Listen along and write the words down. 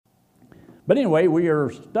But anyway, we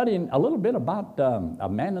are studying a little bit about a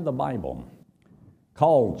man in the Bible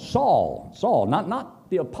called Saul. Saul, not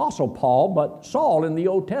the Apostle Paul, but Saul in the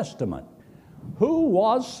Old Testament. Who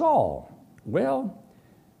was Saul? Well,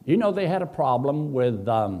 you know, they had a problem with,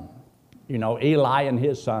 Eli and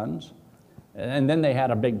his sons. And then they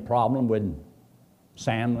had a big problem with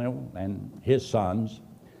Samuel and his sons.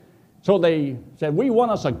 So they said, we want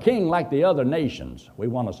us a king like the other nations. We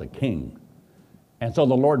want us a king. And so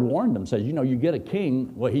the Lord warned them, says, you get a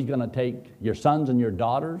king, well, he's going to take your sons and your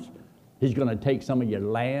daughters. He's going to take some of your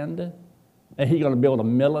land. And he's going to build a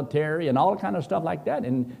military and all kind of stuff like that.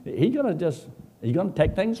 And he's going to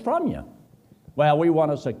take things from you. Well, we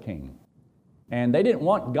want us a king. And they didn't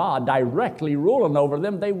want God directly ruling over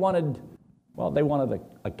them. They wanted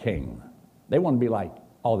a king. They wanted to be like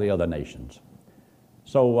all the other nations.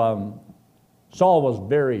 So Saul was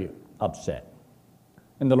very upset.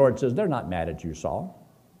 And the Lord says, they're not mad at you, Saul.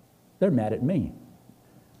 They're mad at me.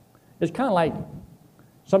 It's kind of like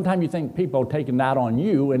sometimes you think people are taking that on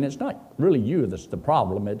you, and it's not really you that's the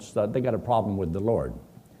problem. It's they got a problem with the Lord.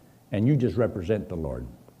 And you just represent the Lord.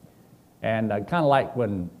 And kind of like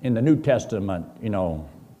when in the New Testament,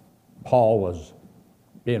 Paul was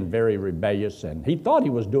being very rebellious, and he thought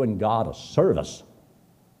he was doing God a service.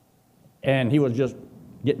 And he was just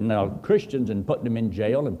getting Christians and putting them in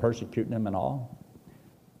jail and persecuting them and all.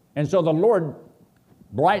 And so the Lord,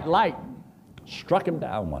 bright light, struck him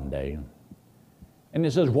down one day. And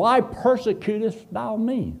he says, why persecutest thou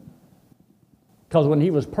me? Because when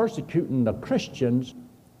he was persecuting the Christians,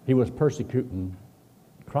 he was persecuting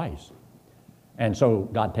Christ. And so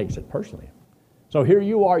God takes it personally. So here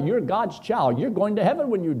you are, you're God's child. You're going to heaven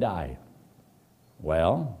when you die.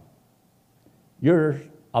 Well, you're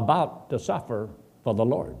about to suffer for the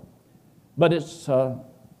Lord. But it's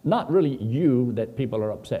not really you that people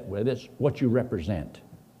are upset with. It's what you represent.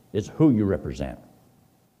 It's who you represent.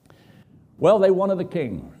 Well, they wanted a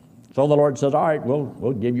king. So the Lord says, all right,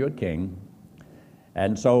 we'll give you a king.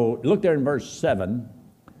 And so look there in verse 7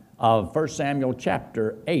 of 1 Samuel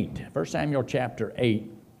chapter 8. 1 Samuel chapter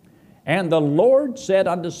 8. And the Lord said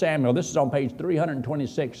unto Samuel, this is on page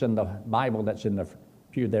 326 in the Bible that's in the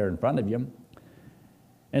pew there in front of you.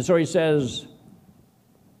 And so he says,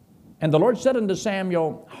 and the Lord said unto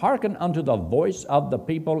Samuel, hearken unto the voice of the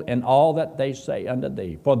people in all that they say unto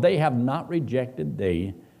thee. For they have not rejected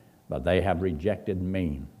thee, but they have rejected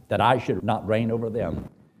me, that I should not reign over them.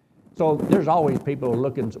 So there's always people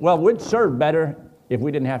looking, well, we'd serve better if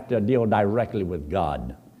we didn't have to deal directly with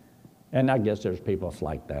God. And I guess there's people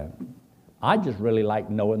like that. I just really like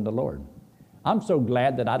knowing the Lord. I'm so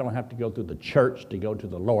glad that I don't have to go through the church to go to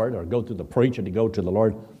the Lord or go through the preacher to go to the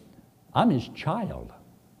Lord. I'm his child.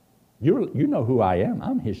 You know who I am.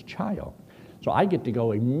 I'm his child. So I get to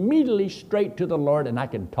go immediately straight to the Lord, and I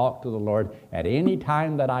can talk to the Lord at any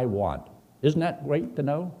time that I want. Isn't that great to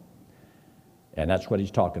know? And that's what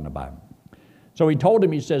he's talking about. So he told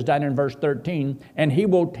him, he says down in verse 13, and he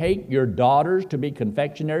will take your daughters to be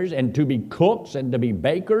confectionaries and to be cooks and to be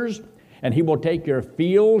bakers, and he will take your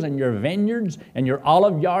fields and your vineyards and your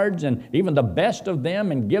olive yards and even the best of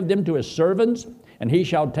them and give them to his servants. And he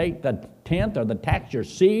shall take the tenth or the tax your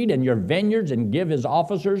seed and your vineyards and give his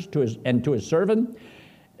officers to his servant.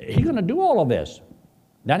 He's going to do all of this.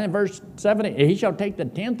 Down in verse 7, he shall take the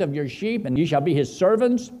tenth of your sheep, and ye shall be his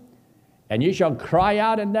servants. And ye shall cry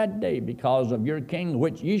out in that day because of your king,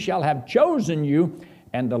 which ye shall have chosen you,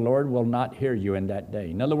 and the Lord will not hear you in that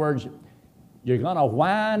day. In other words, you're going to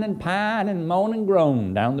whine and pine and moan and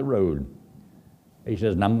groan down the road. He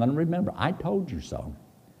says, and I'm going to remember, I told you so.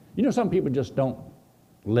 Some people just don't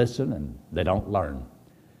listen and they don't learn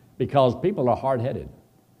because people are hard-headed.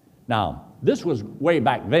 Now, this was way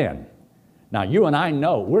back then. Now, you and I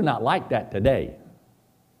know we're not like that today.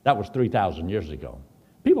 That was 3,000 years ago.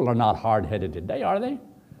 People are not hard-headed today, are they?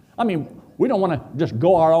 I mean, we don't want to just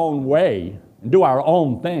go our own way and do our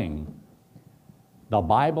own thing. The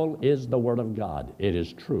Bible is the Word of God. It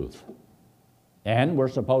is truth. And we're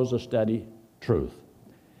supposed to study truth.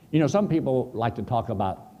 Some people like to talk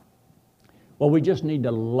about, well, we just need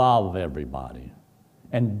to love everybody.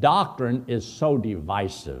 And doctrine is so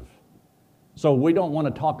divisive. So we don't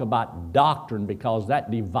want to talk about doctrine because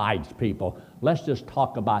that divides people. Let's just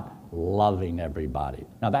talk about loving everybody.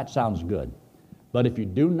 Now that sounds good. But if you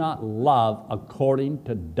do not love according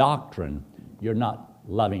to doctrine, you're not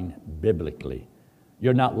loving biblically.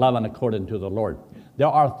 You're not loving according to the Lord. There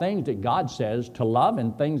are things that God says to love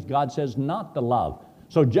and things God says not to love.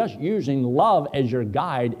 So just using love as your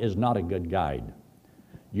guide is not a good guide.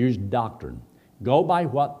 Use doctrine. Go by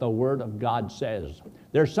what the Word of God says.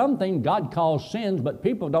 There's some things God calls sins, but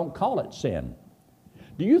people don't call it sin.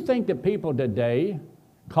 Do you think that people today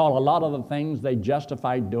call a lot of the things they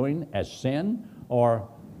justify doing as sin, or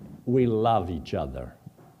we love each other?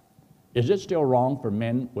 Is it still wrong for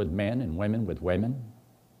men with men and women with women?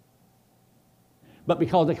 But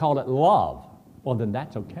because they call it love, well, then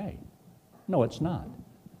that's okay. No, it's not.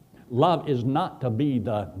 Love is not to be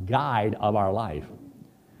the guide of our life.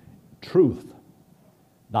 Truth.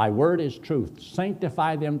 Thy word is truth.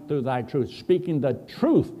 Sanctify them through thy truth. Speaking the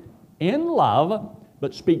truth in love,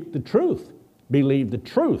 but speak the truth. Believe the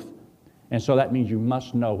truth. And so that means you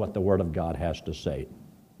must know what the Word of God has to say.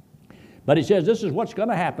 But he says this is what's going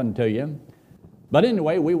to happen to you. But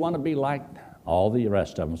anyway, we want to be like all the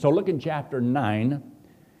rest of them. So look in chapter 9.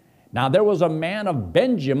 Now there was a man of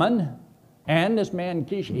Benjamin, and this man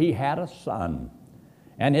Kish, he had a son.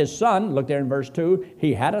 And his son, look there in verse 2,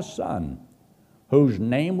 he had a son whose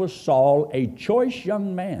name was Saul, a choice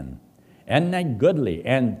young man, and a goodly.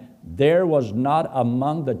 And there was not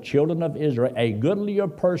among the children of Israel a goodlier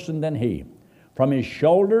person than he. From his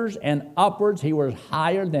shoulders and upwards he was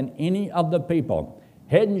higher than any of the people,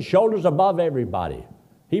 head and shoulders above everybody.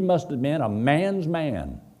 He must have been a man's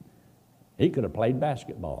man. He could have played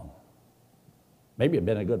basketball. Maybe have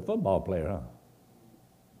been a good football player, huh?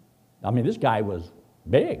 I mean, this guy was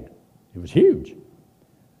big. He was huge.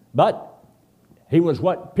 But he was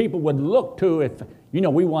what people would look to if,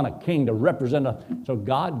 we want a king to represent us. So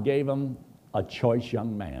God gave him a choice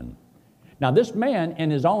young man. Now, this man, in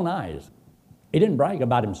his own eyes, he didn't brag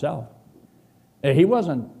about himself. He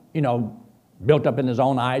wasn't, built up in his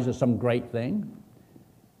own eyes as some great thing.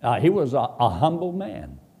 He was a humble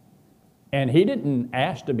man. And he didn't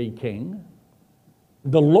ask to be king.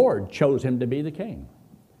 The Lord chose him to be the king.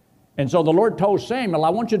 And so the Lord told Samuel, I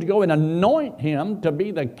want you to go and anoint him to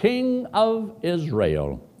be the king of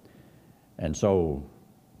Israel. And so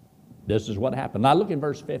this is what happened. Now look in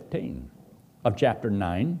verse 15 of chapter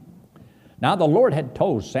 9. Now the Lord had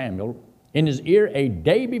told Samuel in his ear a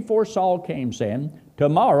day before Saul came, saying,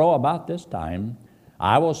 tomorrow about this time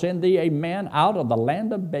I will send thee a man out of the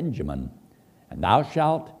land of Benjamin, and thou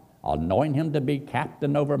shalt anoint him to be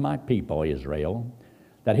captain over my people Israel,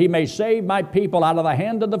 that he may save my people out of the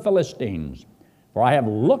hand of the Philistines. For I have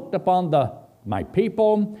looked upon my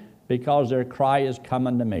people, because their cry is come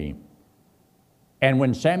unto me. And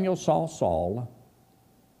when Samuel saw Saul,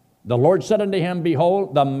 the Lord said unto him,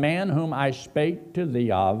 behold, the man whom I spake to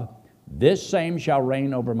thee of, this same shall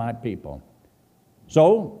reign over my people.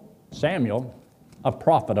 So Samuel, a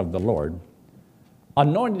prophet of the Lord,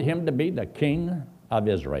 anointed him to be the king of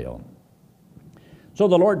Israel. So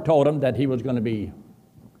the Lord told him that he was going to be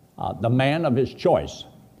the man of his choice,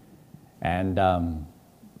 and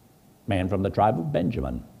man from the tribe of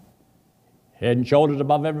Benjamin, head and shoulders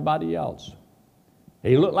above everybody else.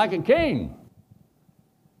 He looked like a king.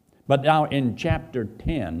 But now in chapter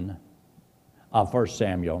 10 of 1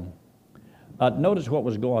 Samuel, notice what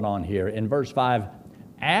was going on here. In verse 5,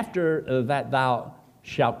 after that thou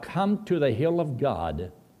shalt come to the hill of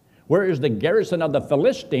God, where is the garrison of the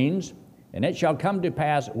Philistines, and it shall come to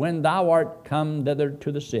pass, when thou art come thither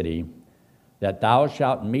to the city, that thou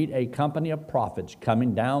shalt meet a company of prophets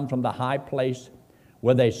coming down from the high place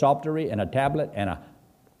with a psaltery and a tablet and a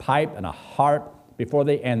pipe and a harp before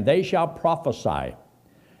thee, and they shall prophesy.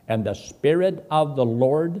 And the Spirit of the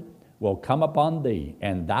Lord will come upon thee,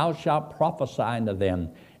 and thou shalt prophesy unto them,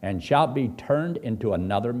 and shalt be turned into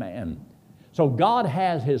another man. So God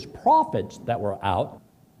has his prophets that were out.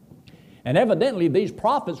 And evidently, these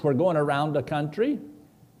prophets were going around the country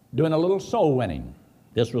doing a little soul winning.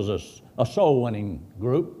 This was a soul winning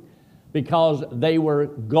group, because they were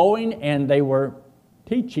going and they were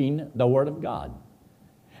teaching the Word of God.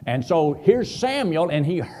 And so here's Samuel, and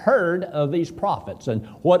he heard of these prophets, and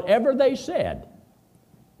whatever they said,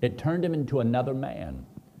 it turned him into another man.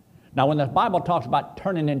 Now, when the Bible talks about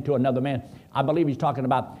turning into another man, I believe he's talking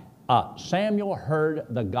about Samuel heard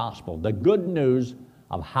the gospel, the good news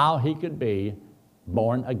of how he could be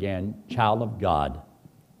born again, child of God,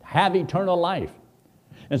 have eternal life.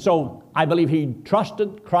 And so I believe he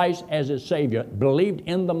trusted Christ as his Savior, believed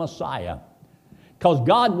in the Messiah, because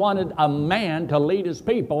God wanted a man to lead his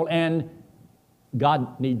people, and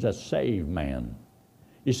God needs a saved man.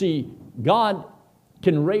 You see, God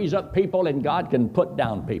can raise up people and God can put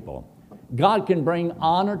down people. God can bring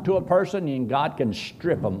honor to a person, and God can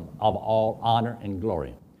strip them of all honor and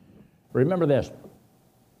glory. Remember this.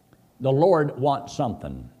 The Lord wants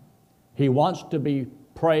something. He wants to be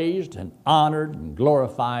praised and honored and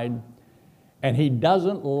glorified, and he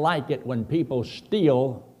doesn't like it when people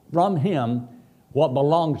steal from him what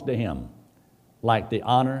belongs to him, like the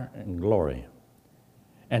honor and glory.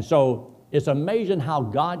 And so it's amazing how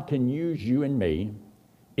God can use you and me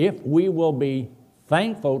if we will be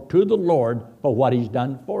thankful to the Lord for what He's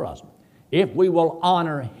done for us, if we will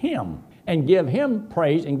honor Him and give Him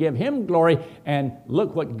praise and give Him glory, and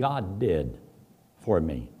look what God did for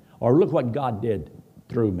me, or look what God did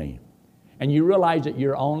through me. And you realize that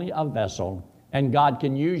you're only a vessel, and God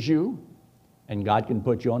can use you, and God can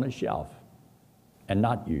put you on a shelf and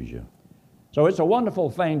not use you. So it's a wonderful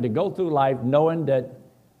thing to go through life knowing that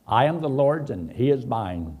I am the Lord's and He is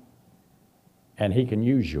mine, and He can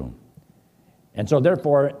use you. And so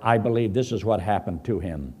therefore, I believe this is what happened to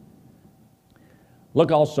him.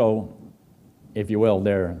 Look also, if you will,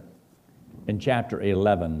 there in chapter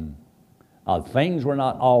 11, things were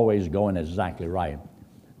not always going exactly right.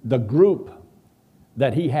 The group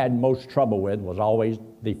that he had most trouble with was always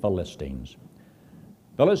the Philistines.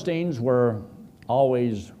 Philistines were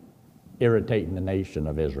always irritating the nation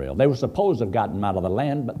of Israel. They were supposed to have gotten them out of the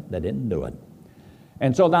land, but they didn't do it.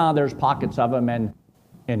 And so now there's pockets of them, and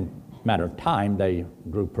in a matter of time, they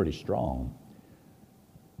grew pretty strong.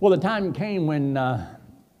 Well, the time came when,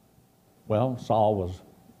 Saul was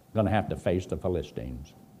going to have to face the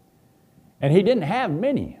Philistines. And he didn't have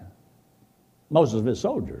many, most of his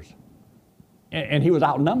soldiers. And he was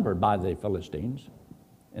outnumbered by the Philistines.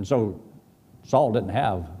 And so Saul didn't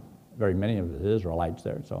have very many of the Israelites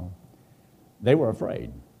there, so they were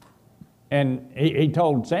afraid. And he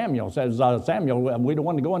told Samuel, says, Samuel, we don't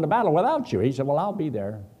want to go into battle without you. He said, well, I'll be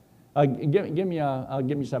there. Give me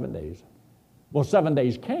 7 days. Well, 7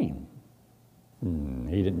 days came.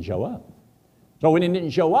 He didn't show up. So when he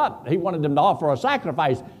didn't show up, he wanted them to offer a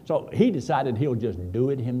sacrifice. So he decided he'll just do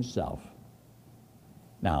it himself.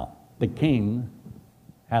 Now, the king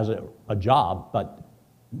has a job, but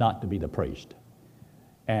not to be the priest.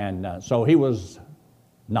 And so he was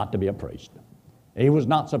not to be a priest. He was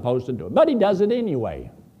not supposed to do it, but he does it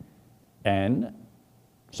anyway. And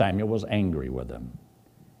Samuel was angry with him.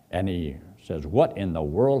 And he says, what in the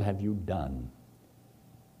world have you done?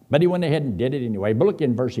 But he went ahead and did it anyway. But look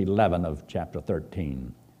in verse 11 of chapter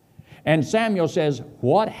 13. And Samuel says,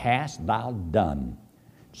 what hast thou done?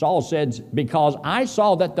 Saul says, because I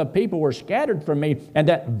saw that the people were scattered from me, and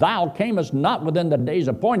that thou camest not within the days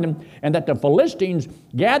appointed, and that the Philistines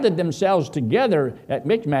gathered themselves together at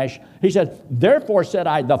Michmash. He said, therefore said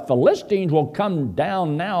I, the Philistines will come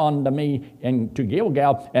down now unto me and to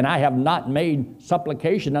Gilgal, and I have not made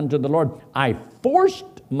supplication unto the Lord. I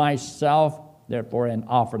forced myself, therefore, and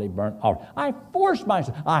offered a burnt offering. I forced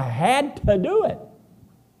myself. I had to do it.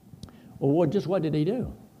 Well, just what did he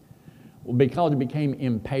do? Well, because he became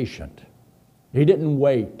impatient. He didn't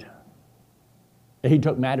wait. He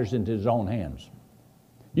took matters into his own hands.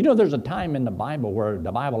 You know, there's a time in the Bible where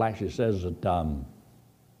the Bible actually says that,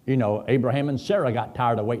 Abraham and Sarah got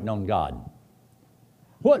tired of waiting on God.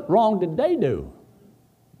 What wrong did they do?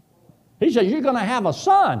 He says, you're going to have a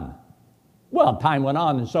son. Well, time went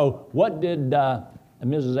on, and so what did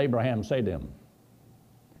Mrs. Abraham say to him?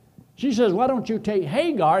 She says, why don't you take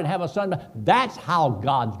Hagar and have a son? That's how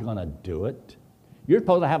God's going to do it. You're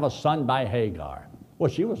supposed to have a son by Hagar. Well,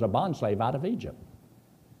 she was a bondslave out of Egypt.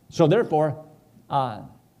 So therefore,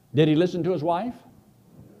 did he listen to his wife?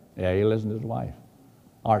 Yeah, he listened to his wife.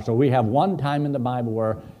 All right, so we have one time in the Bible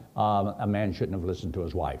where a man shouldn't have listened to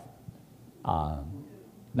his wife.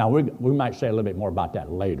 Now, we might say a little bit more about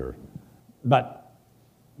that later. But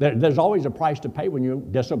there's always a price to pay when you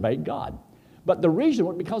disobey God. But the reason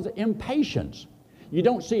was because of impatience. You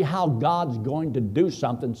don't see how God's going to do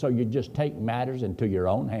something, so you just take matters into your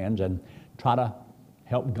own hands and try to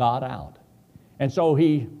help God out. And so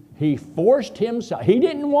he forced himself. He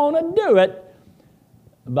didn't want to do it,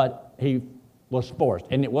 but he was forced.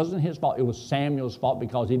 And it wasn't his fault. It was Samuel's fault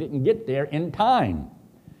because he didn't get there in time.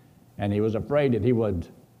 And he was afraid that he was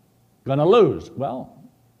going to lose. Well,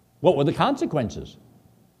 what were the consequences?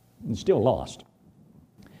 He still lost.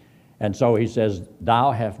 And so he says, thou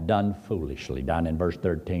hast done foolishly, down in verse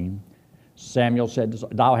 13. Samuel said,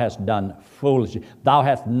 thou hast done foolishly. Thou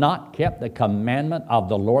hast not kept the commandment of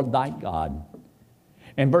the Lord thy God.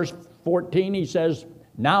 In verse 14 he says,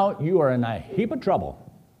 now you are in a heap of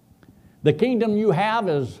trouble. The kingdom you have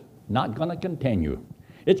is not going to continue.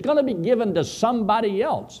 It's going to be given to somebody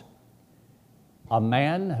else. A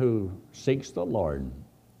man who seeks the Lord.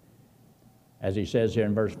 As he says here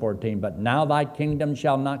in verse 14, but now thy kingdom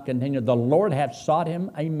shall not continue. The Lord hath sought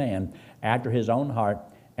him a man after his own heart,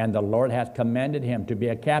 and the Lord hath commanded him to be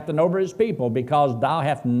a captain over his people, because thou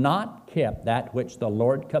hast not kept that which the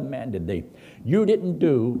Lord commanded thee. You didn't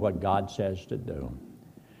do what God says to do.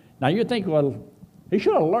 Now you think, well, he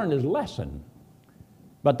should have learned his lesson.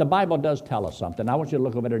 But the Bible does tell us something. I want you to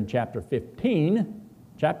look over there in chapter 15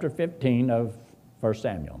 of 1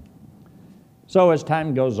 Samuel. So as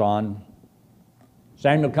time goes on,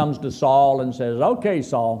 Samuel comes to Saul and says, okay,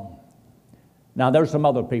 Saul. Now there's some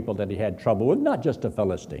other people that he had trouble with, not just the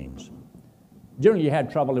Philistines. Generally, you had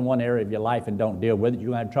trouble in one area of your life and don't deal with it,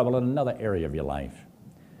 you have trouble in another area of your life.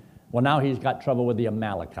 Well, now he's got trouble with the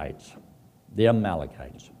Amalekites. The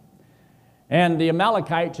Amalekites. And the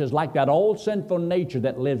Amalekites is like that old sinful nature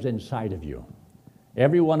that lives inside of you.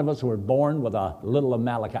 Every one of us were born with a little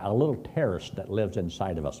Amalekite, a little terrorist that lives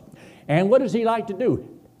inside of us. And what does he like to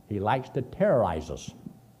do? He likes to terrorize us.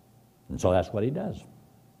 And so that's what he does.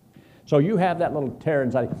 So you have that little terror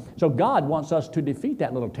inside. So God wants us to defeat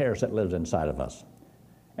that little terrorist that lives inside of us.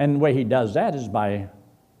 And the way he does that is by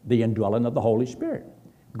the indwelling of the Holy Spirit.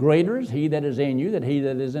 Greater is he that is in you than he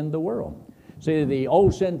that is in the world. See, the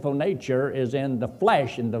old sinful nature is in the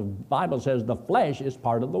flesh, and the Bible says the flesh is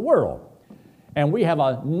part of the world. And we have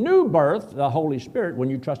a new birth, the Holy Spirit, when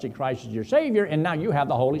you trusted Christ as your Savior, and now you have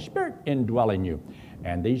the Holy Spirit indwelling you.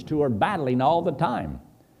 And these two are battling all the time.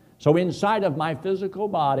 So inside of my physical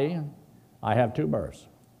body, I have two births.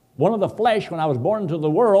 One of the flesh when I was born into the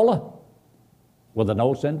world with an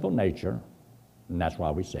old sinful nature, and that's why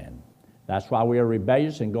we sin. That's why we are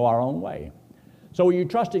rebellious and go our own way. So when you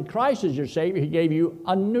trusted Christ as your Savior, he gave you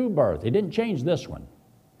a new birth. He didn't change this one.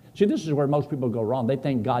 See, this is where most people go wrong. They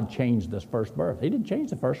think God changed this first birth. He didn't change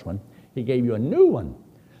the first one. He gave you a new one.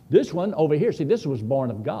 This one over here, see, this was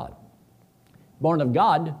born of God. Born of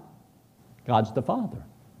God, God's the Father.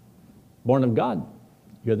 Born of God,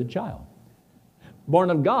 you're the child. Born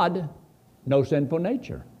of God, no sinful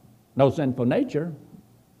nature. No sinful nature,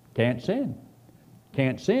 can't sin.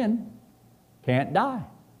 Can't sin, can't die.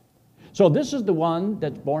 So this is the one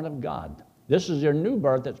that's born of God. This is your new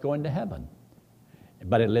birth that's going to heaven.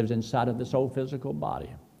 But it lives inside of this old physical body.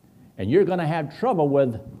 And you're going to have trouble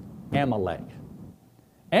with Amalek.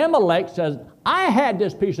 Amalek says, I had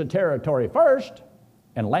this piece of territory first,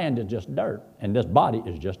 and land is just dirt, and this body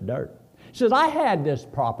is just dirt. He says, I had this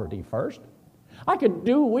property first. I could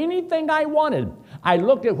do anything I wanted. I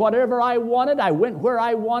looked at whatever I wanted. I went where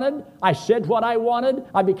I wanted. I said what I wanted.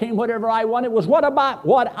 I became whatever I wanted. It was what about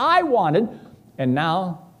what I wanted. And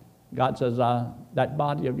now God says, that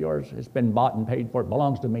body of yours has been bought and paid for. It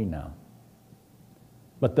belongs to me now.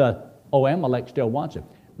 But Amalek still wants it.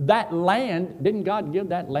 That land, didn't God give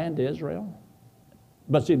that land to Israel?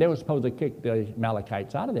 But see, they were supposed to kick the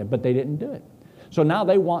Amalekites out of there, but they didn't do it. So now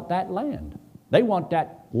they want that land. They want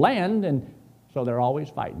that land, and so they're always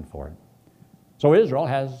fighting for it. So Israel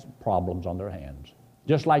has problems on their hands,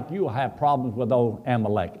 just like you have problems with old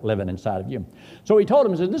Amalek living inside of you. So he told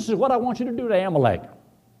him, he said, this is what I want you to do to Amalek.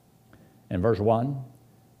 In verse 1,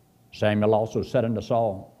 Samuel also said unto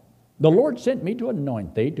Saul, the Lord sent me to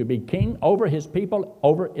anoint thee to be king over his people,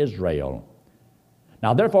 over Israel.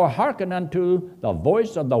 Now therefore hearken unto the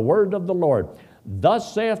voice of the word of the Lord.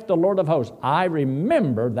 Thus saith the Lord of hosts, I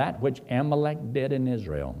remember that which Amalek did in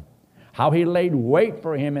Israel, how he laid wait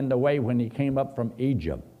for him in the way when he came up from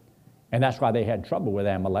Egypt. And that's why they had trouble with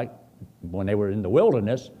Amalek when they were in the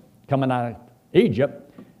wilderness, coming out of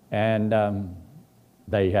Egypt, and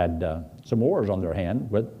they had some wars on their hand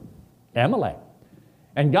with Amalek.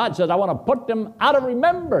 And God says, I want to put them out of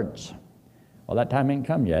remembrance. Well, that time ain't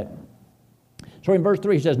come yet. So in verse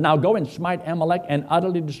 3 he says, now go and smite Amalek and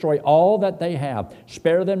utterly destroy all that they have.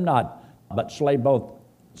 Spare them not, but slay both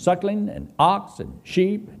suckling and ox and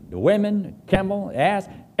sheep, the women, camel, ass,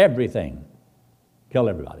 everything. Kill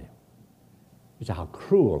everybody. You say, how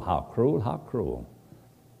cruel, how cruel, how cruel.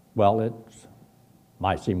 Well, it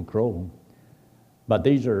might seem cruel, but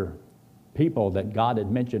these are people that God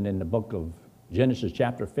had mentioned in the book of Genesis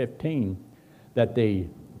chapter 15, that the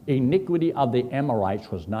iniquity of the Amorites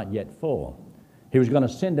was not yet full. He was going to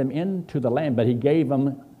send them into the land, but he gave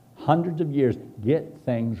them hundreds of years, get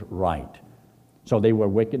things right. So they were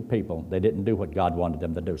wicked people. They didn't do what God wanted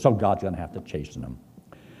them to do. So God's going to have to chasten them.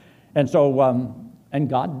 And so, and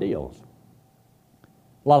God deals.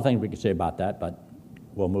 A lot of things we could say about that, but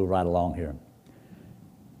we'll move right along here.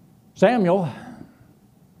 Samuel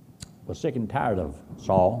was sick and tired of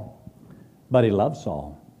Saul, but he loved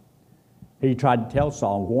Saul. He tried to tell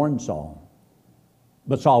Saul, warn Saul,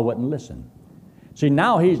 but Saul wouldn't listen. See,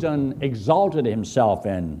 now he's exalted himself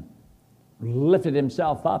and lifted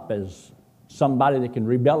himself up as somebody that can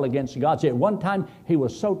rebel against God. See, at one time, he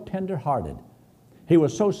was so tender-hearted. He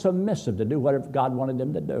was so submissive to do whatever God wanted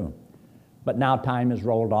him to do. But now time has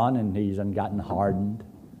rolled on, and he's gotten hardened.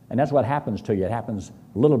 And that's what happens to you. It happens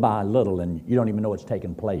little by little, and you don't even know what's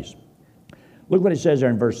taking place. Look what it says there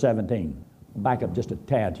in verse 17. Back up just a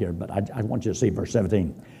tad here, but I want you to see verse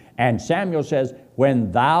 17. And Samuel says,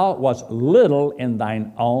 when thou wast little in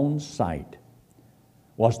thine own sight.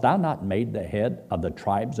 wast thou not made the head of the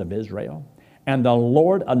tribes of Israel? And the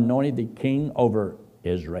Lord anointed thee king over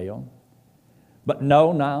Israel. But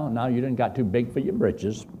no, now you didn't got too big for your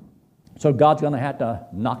britches. So God's going to have to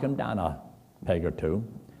knock him down a peg or two.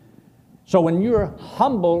 So when you're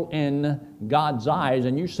humble in God's eyes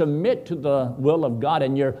and you submit to the will of God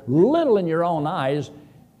and you're little in your own eyes,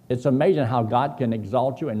 it's amazing how God can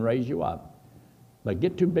exalt you and raise you up. But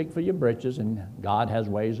get too big for your britches and God has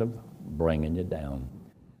ways of bringing you down.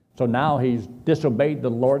 So now he's disobeyed the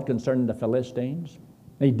Lord concerning the Philistines.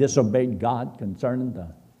 He disobeyed God concerning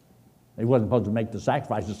he wasn't supposed to make the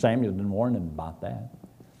sacrifices. Samuel didn't warn him about that.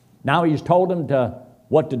 Now he's told him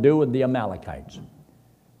what to do with the Amalekites.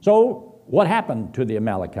 So what happened to the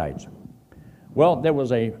Amalekites? Well, there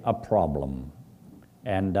was a problem.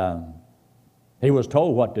 And he was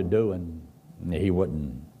told what to do, and he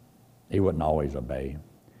wouldn't always obey.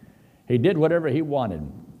 He did whatever he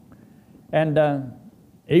wanted. And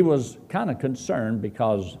he was kind of concerned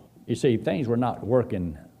because, you see, things were not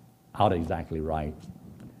working out exactly right.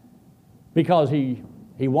 Because he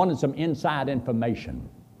wanted some inside information.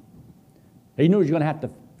 He knew he was going to have to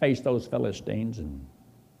face those Philistines and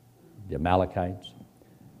the Amalekites.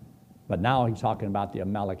 But now he's talking about the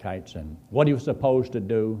Amalekites and what he was supposed to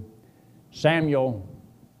do. Samuel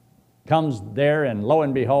comes there, and lo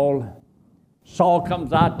and behold, Saul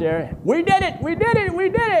comes out there. We did it! We did it! We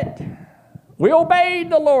did it! We obeyed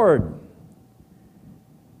the Lord.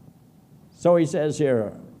 So he says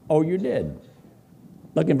here, oh, you did.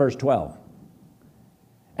 Look in verse 12.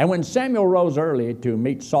 And when Samuel rose early to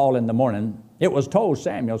meet Saul in the morning, it was told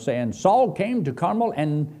Samuel, saying, Saul came to Carmel,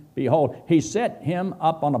 and behold, he set him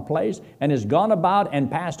up on a place, and is gone about, and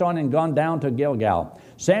passed on, and gone down to Gilgal.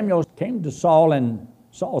 Samuel came to Saul, and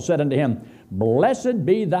Saul said unto him, Blessed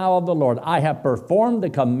be thou of the Lord. I have performed the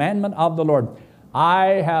commandment of the Lord. I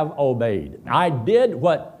have obeyed. I did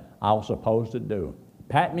what I was supposed to do.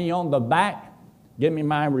 Pat me on the back, give me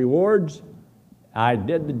my rewards. I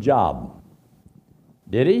did the job.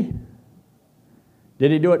 Did he?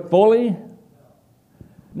 Did he do it fully?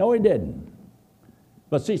 No, he didn't.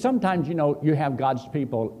 But see, sometimes, you have God's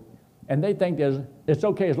people, and they think it's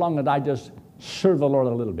okay as long as I just serve the Lord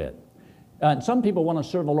a little bit. And some people want to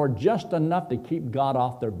serve the Lord just enough to keep God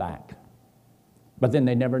off their back. But then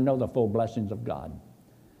they never know the full blessings of God.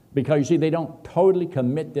 Because, you see, they don't totally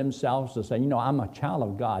commit themselves to say, I'm a child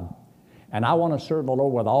of God, and I want to serve the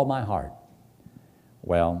Lord with all my heart.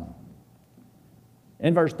 Well,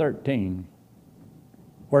 in verse 13,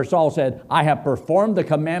 where Saul said, I have performed the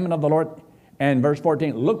commandment of the Lord, and verse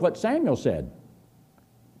 14, look what Samuel said.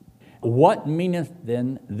 What meaneth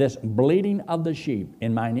then this bleating of the sheep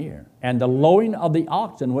in mine ear, and the lowing of the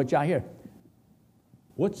oxen which I hear?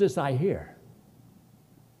 What's this I hear?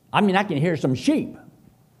 I mean, I can hear some sheep.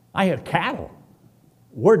 I hear cattle.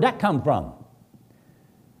 Where'd that come from?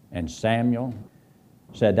 And Samuel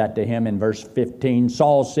said that to him in verse 15.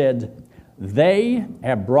 Saul said, they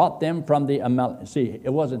have brought them from the Amalekites. See, it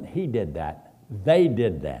wasn't he did that. They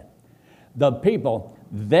did that. The people,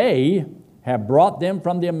 they have brought them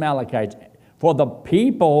from the Amalekites. For the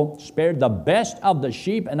people spared the best of the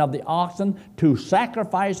sheep and of the oxen to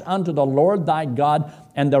sacrifice unto the Lord thy God,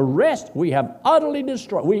 and the rest we have utterly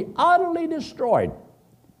destroyed. We utterly destroyed.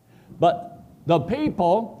 But the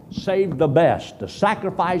people saved the best, to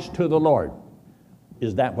sacrifice to the Lord.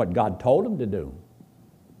 Is that what God told them to do?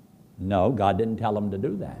 No, God didn't tell them to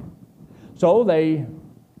do that. So they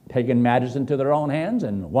taken matters into their own hands,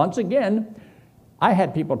 and once again, I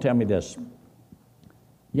had people tell me this,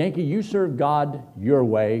 Yankee, you serve God your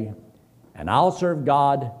way, and I'll serve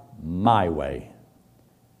God my way.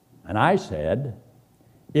 And I said,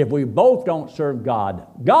 if we both don't serve God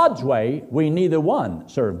God's way, we neither one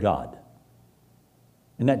serve God.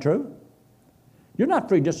 Isn't that true? You're not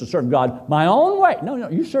free just to serve God my own way. No,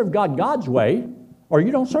 you serve God God's way, or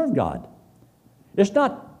you don't serve God. It's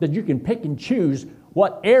not that you can pick and choose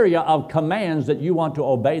what area of commands that you want to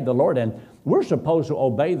obey the Lord in. We're supposed to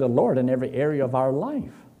obey the Lord in every area of our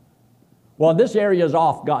life. Well, this area is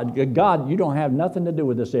off God. God, you don't have nothing to do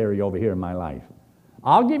with this area over here in my life.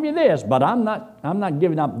 I'll give you this, but I'm not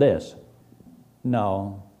giving up this.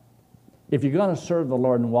 No. If you're going to serve the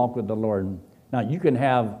Lord and walk with the Lord, now you can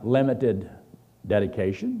have limited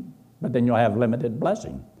dedication, but then you'll have limited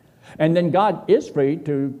blessing. And then God is free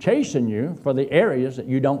to chasten you for the areas that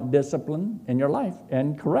you don't discipline in your life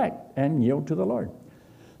and correct and yield to the Lord.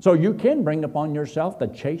 So you can bring upon yourself the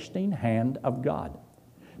chastening hand of God.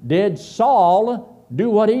 Did Saul do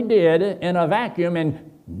what he did in a vacuum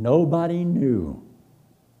and nobody knew?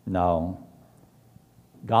 No.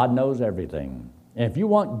 God knows everything. And if you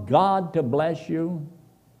want God to bless you,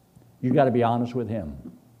 You got to be honest with him.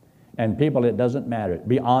 And people, it doesn't matter.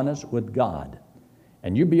 Be honest with God.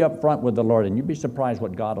 And you be up front with the Lord, and you'd be surprised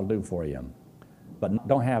what God will do for you. But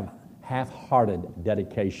don't have half-hearted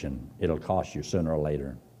dedication. It'll cost you sooner or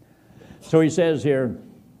later. So he says here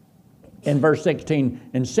in verse 16,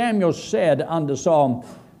 and Samuel said unto Saul,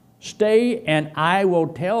 stay, and I will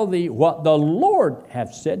tell thee what the Lord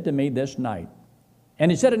hath said to me this night. And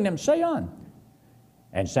he said unto him, say on.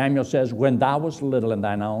 And Samuel says, when thou wast little in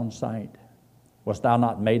thine own sight, wast thou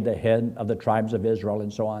not made the head of the tribes of Israel,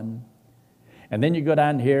 and so on? And then you go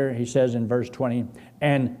down here, he says in verse 20,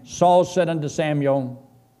 and Saul said unto Samuel,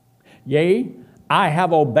 yea, I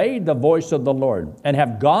have obeyed the voice of the Lord, and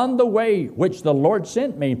have gone the way which the Lord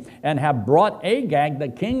sent me, and have brought Agag, the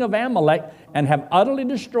king of Amalek, and have utterly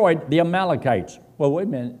destroyed the Amalekites. Well, wait a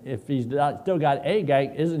minute, if he's still got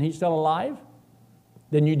Agag, isn't he still alive?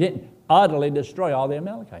 Then you didn't utterly destroy all the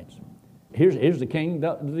Amalekites. Here's the king,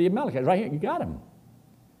 the Amalekites, right here, you got him.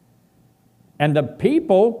 And the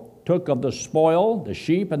people took of the spoil, the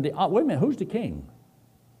sheep, and the... wait a minute, who's the king?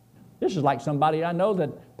 This is like somebody I know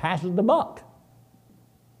that passes the buck.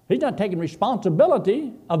 He's not taking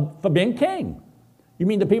responsibility for being king. You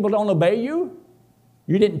mean the people don't obey you?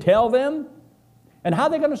 You didn't tell them? And how are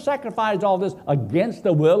they going to sacrifice all this against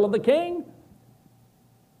the will of the king?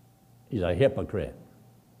 He's a hypocrite.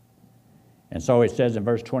 And so it says in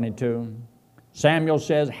verse 22, Samuel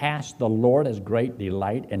says, hast the Lord as great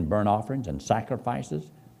delight in burnt offerings and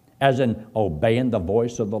sacrifices, as in obeying the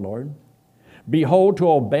voice of the Lord? Behold,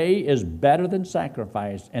 to obey is better than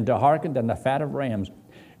sacrifice, and to hearken than the fat of rams.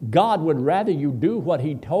 God would rather you do what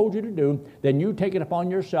he told you to do than you take it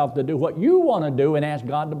upon yourself to do what you want to do and ask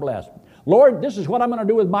God to bless. Lord, this is what I'm going to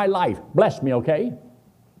do with my life. Bless me, okay?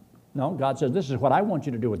 No, God says, this is what I want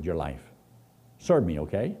you to do with your life. Serve me,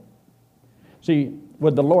 okay? See,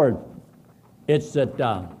 with the Lord, it's that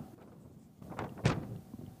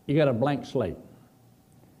you got a blank slate.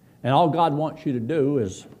 And all God wants you to do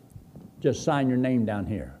is just sign your name down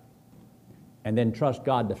here and then trust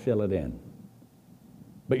God to fill it in.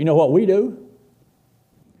 But you know what we do?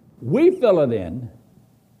 We fill it in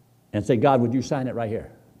and say, God, would you sign it right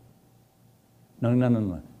here?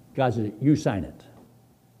 No. God says, you sign it,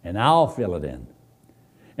 and I'll fill it in.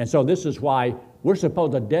 And so this is why we're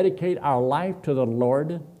supposed to dedicate our life to the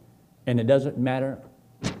Lord, and it doesn't matter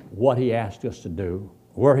what he asks us to do,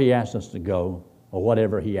 where he asks us to go, or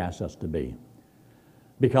whatever he asks us to be.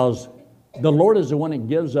 Because the Lord is the one that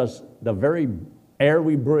gives us the very air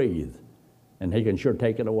we breathe, and he can sure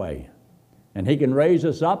take it away. And he can raise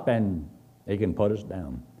us up, and he can put us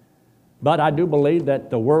down. But I do believe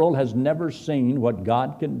that the world has never seen what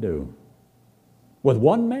God can do with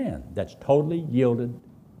one man that's totally yielded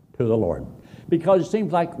to the Lord. Because it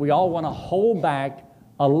seems like we all want to hold back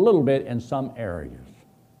a little bit in some areas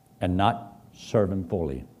and not serve him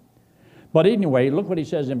fully. But anyway, look what he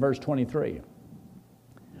says in verse 23.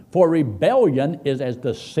 For rebellion is as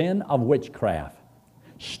the sin of witchcraft.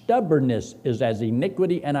 Stubbornness is as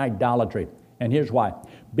iniquity and idolatry. And here's why.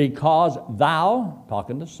 Because thou,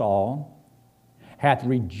 talking to Saul, hath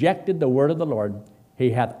rejected the word of the Lord,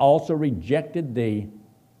 he hath also rejected thee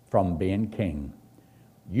from being king.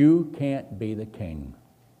 You can't be the king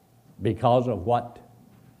because of what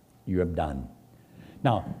you have done.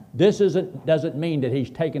 Now, this doesn't mean that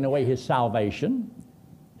he's taken away his salvation.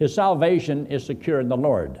 His salvation is secure in the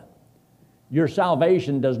Lord. Your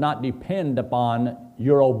salvation does not depend upon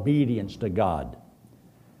your obedience to God.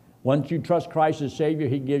 Once you trust Christ as Savior,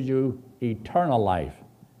 he gives you eternal life.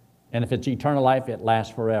 And if it's eternal life, it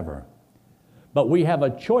lasts forever. But we have a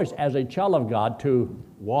choice as a child of God to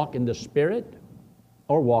walk in the Spirit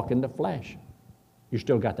or walk in the flesh. You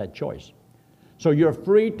still got that choice. So you're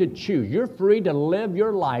free to choose. You're free to live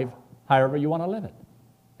your life however you want to live it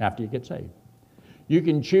after you get saved. You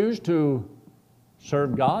can choose to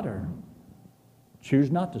serve God or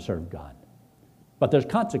choose not to serve God. But there's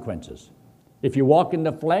consequences. If you walk in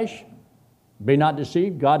the flesh, be not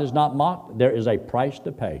deceived, God is not mocked. There is a price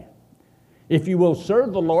to pay. If you will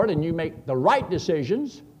serve the Lord and you make the right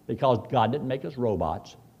decisions, because God didn't make us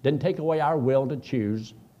robots, didn't take away our will to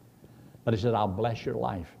choose, but he said, I'll bless your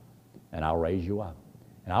life and I'll raise you up.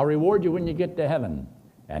 And I'll reward you when you get to heaven,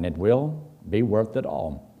 and it will be worth it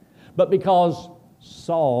all. But because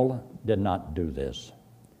Saul did not do this.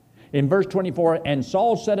 In verse 24, and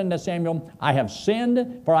Saul said unto Samuel, I have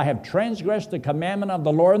sinned, for I have transgressed the commandment of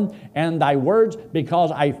the Lord and thy words, because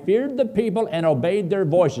I feared the people and obeyed their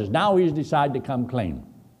voices. Now he's decided to come clean.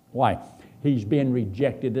 Why? He's being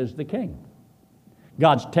rejected as the king.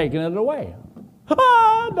 God's taking it away.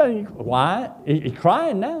 Why? He's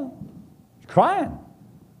crying now. He's crying,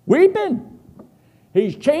 weeping.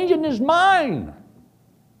 He's changing his mind.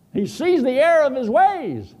 He sees the error of his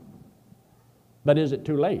ways. But is it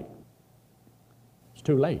too late? It's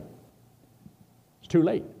too late. It's too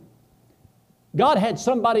late. God had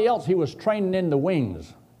somebody else he was training in the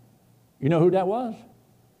wings. You know who that was?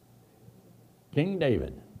 King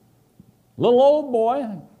David. Little old boy,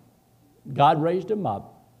 God raised him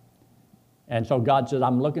up. And so God says,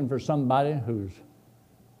 I'm looking for somebody whose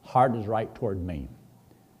heart is right toward me.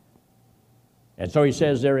 And so he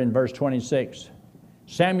says there in verse 26,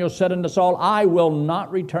 Samuel said unto Saul, I will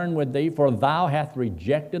not return with thee, for thou hast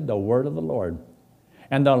rejected the word of the Lord,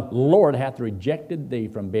 and the Lord hath rejected thee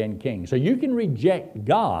from being king. So you can reject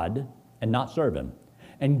God and not serve him.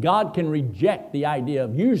 And God can reject the idea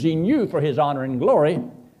of using you for his honor and glory,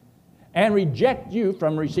 and reject you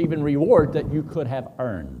from receiving reward that you could have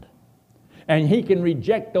earned. And he can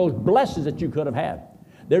reject those blessings that you could have had.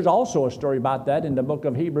 There's also a story about that in the book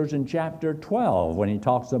of Hebrews in chapter 12 when he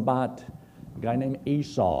talks about a guy named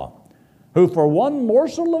Esau, who for one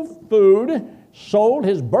morsel of food sold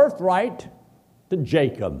his birthright to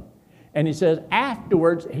Jacob. And he says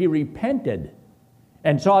afterwards he repented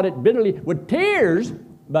and sought it bitterly with tears,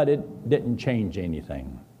 but it didn't change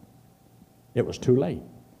anything. It was too late.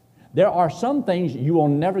 There are some things you will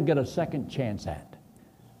never get a second chance at.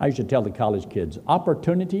 I used to tell the college kids,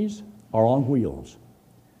 opportunities are on wheels,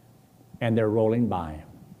 and they're rolling by.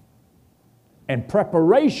 And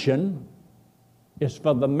preparation is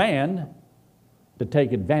for the man to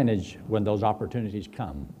take advantage when those opportunities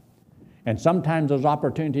come. And sometimes those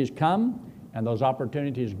opportunities come, and those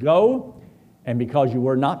opportunities go, and because you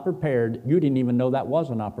were not prepared, you didn't even know that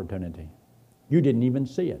was an opportunity. You didn't even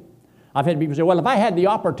see it. I've had people say, well, if I had the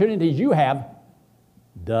opportunities you have,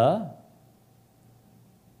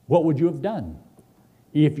 what would you have done?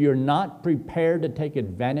 If you're not prepared to take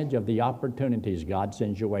advantage of the opportunities God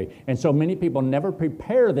sends your way. And so many people never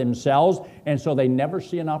prepare themselves, and so they never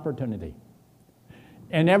see an opportunity.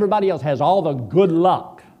 And everybody else has all the good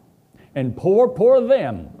luck. And poor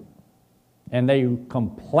them. And they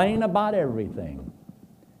complain about everything.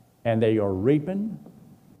 And they are reaping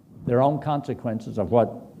their own consequences of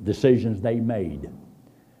what decisions they made.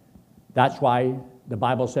 That's why the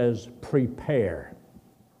Bible says prepare.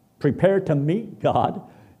 Prepare to meet God.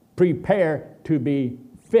 Prepare to be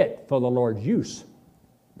fit for the Lord's use.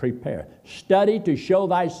 Prepare. Study to show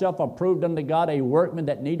thyself approved unto God, a workman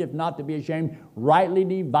that needeth not to be ashamed, rightly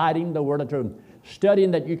dividing the word of truth.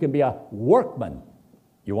 Studying that you can be a workman.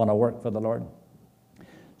 You want to work for the Lord?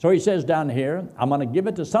 So he says down here, I'm going to give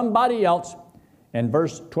it to somebody else. In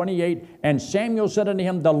verse 28, and Samuel said unto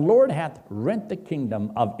him, the Lord hath rent the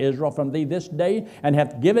kingdom of Israel from thee this day, and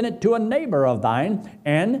hath given it to a neighbor of thine,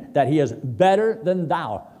 and that he is better than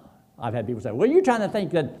thou. I've had people say, well, you're trying to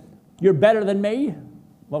think that you're better than me?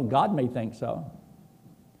 Well, God may think so.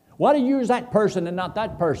 Why do you use that person and not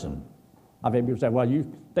that person? I've had people say, well,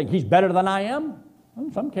 you think he's better than I am? Well,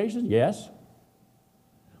 in some cases, yes.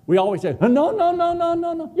 We always say, no.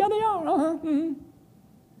 Yeah, they are. Mm-hmm.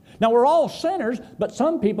 Now, we're all sinners, but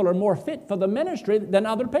some people are more fit for the ministry than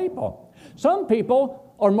other people. Some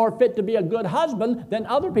people are more fit to be a good husband than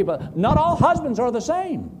other people. Not all husbands are the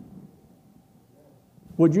same.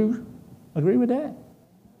 Would you agree with that?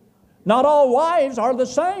 Not all wives are the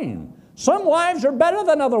same. Some wives are better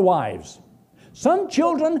than other wives. Some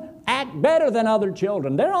children act better than other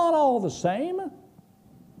children. They're not all the same. And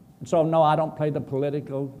so, no, I don't play the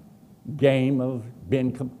political game of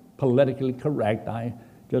being politically correct. I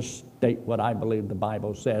just state what I believe the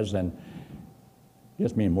Bible says, and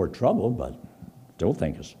gets me in more trouble, but still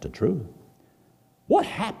think it's the truth. What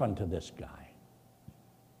happened to this guy?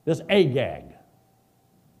 This Agag?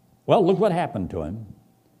 Well, look what happened to him.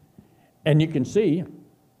 And you can see,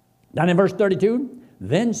 down in verse 32,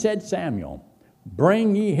 then said Samuel,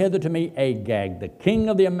 bring ye hither to me Agag, the king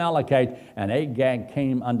of the Amalekites. And Agag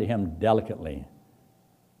came unto him delicately,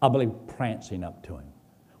 I believe prancing up to him.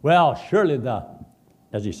 Well, surely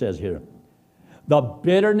as he says here, the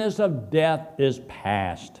bitterness of death is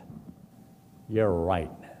past. You're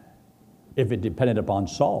right, if it depended upon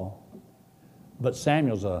Saul. But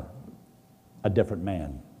Samuel's a different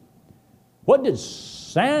man. What did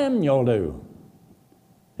Samuel do?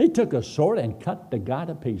 He took a sword and cut the guy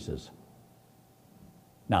to pieces.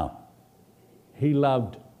 Now, he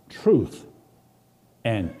loved truth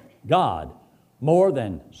and God more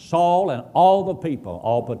than Saul and all the people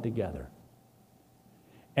all put together.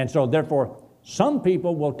 And so, therefore, some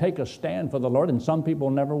people will take a stand for the Lord and some people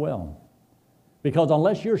never will. Because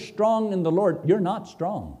unless you're strong in the Lord, you're not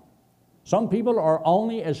strong. Some people are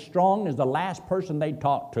only as strong as the last person they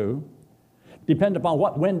talk to. Depends upon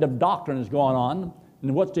what wind of doctrine is going on.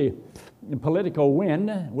 And what's the political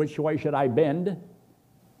wind? Which way should I bend?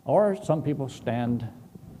 Or some people stand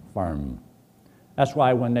firm. That's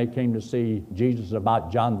why when they came to see Jesus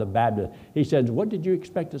about John the Baptist, he said, what did you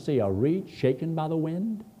expect to see, a reed shaken by the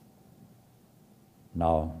wind?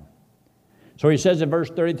 No. So he says in verse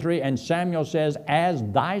 33, and Samuel says, as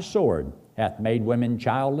thy sword hath made women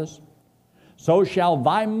childless, so shall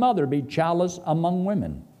thy mother be childless among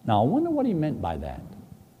women. Now, I wonder what he meant by that.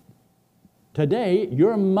 Today,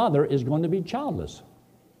 your mother is going to be childless.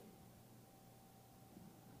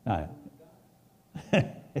 Now,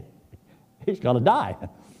 he's going to die.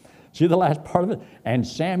 See the last part of it? And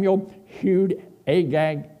Samuel hewed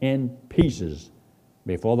Agag in pieces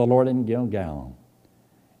before the Lord in Gilgal.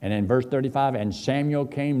 And in verse 35, and Samuel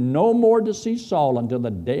came no more to see Saul until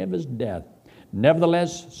the day of his death.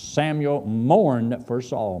 Nevertheless, Samuel mourned for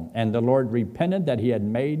Saul, and the Lord repented that he had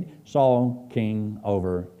made Saul king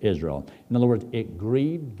over Israel. In other words, it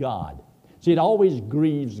grieved God. See, it always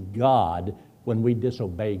grieves God when we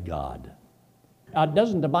disobey God.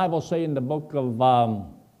 Doesn't the Bible say in the book of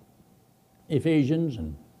Ephesians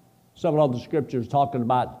and several other scriptures talking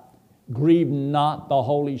about grieve not the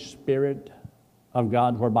Holy Spirit of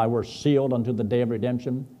God, whereby we're sealed unto the day of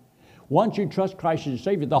redemption? Once you trust Christ as your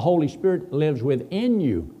Savior, the Holy Spirit lives within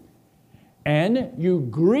you. And you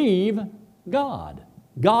grieve God.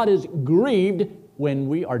 God is grieved when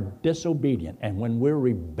we are disobedient and when we're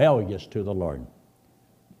rebellious to the Lord.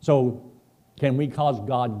 So, can we cause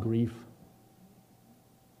God grief?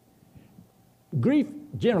 Grief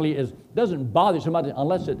generally doesn't bother you so much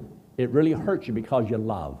unless it really hurts you because you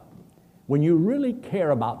love. When you really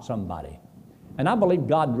care about somebody, and I believe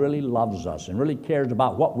God really loves us and really cares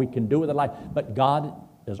about what we can do with our life. But God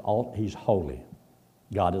is He's holy.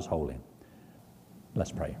 God is holy.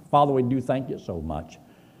 Let's pray. Father, we do thank you so much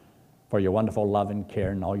for your wonderful love and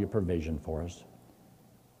care and all your provision for us.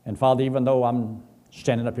 And Father, even though I'm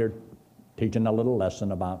standing up here teaching a little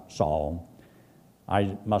lesson about Saul,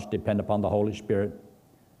 I must depend upon the Holy Spirit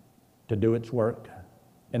to do its work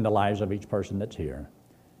in the lives of each person that's here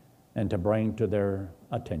and to bring to their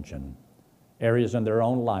attention areas in their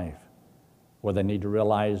own life where they need to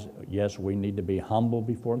realize, yes, we need to be humble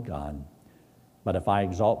before God, but if I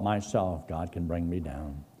exalt myself, God can bring me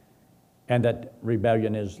down. And that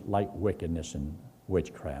rebellion is like wickedness and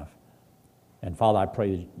witchcraft. And Father, I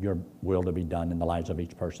pray your will to be done in the lives of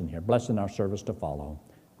each person here. Bless in our service to follow.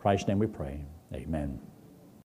 In Christ's name we pray. Amen.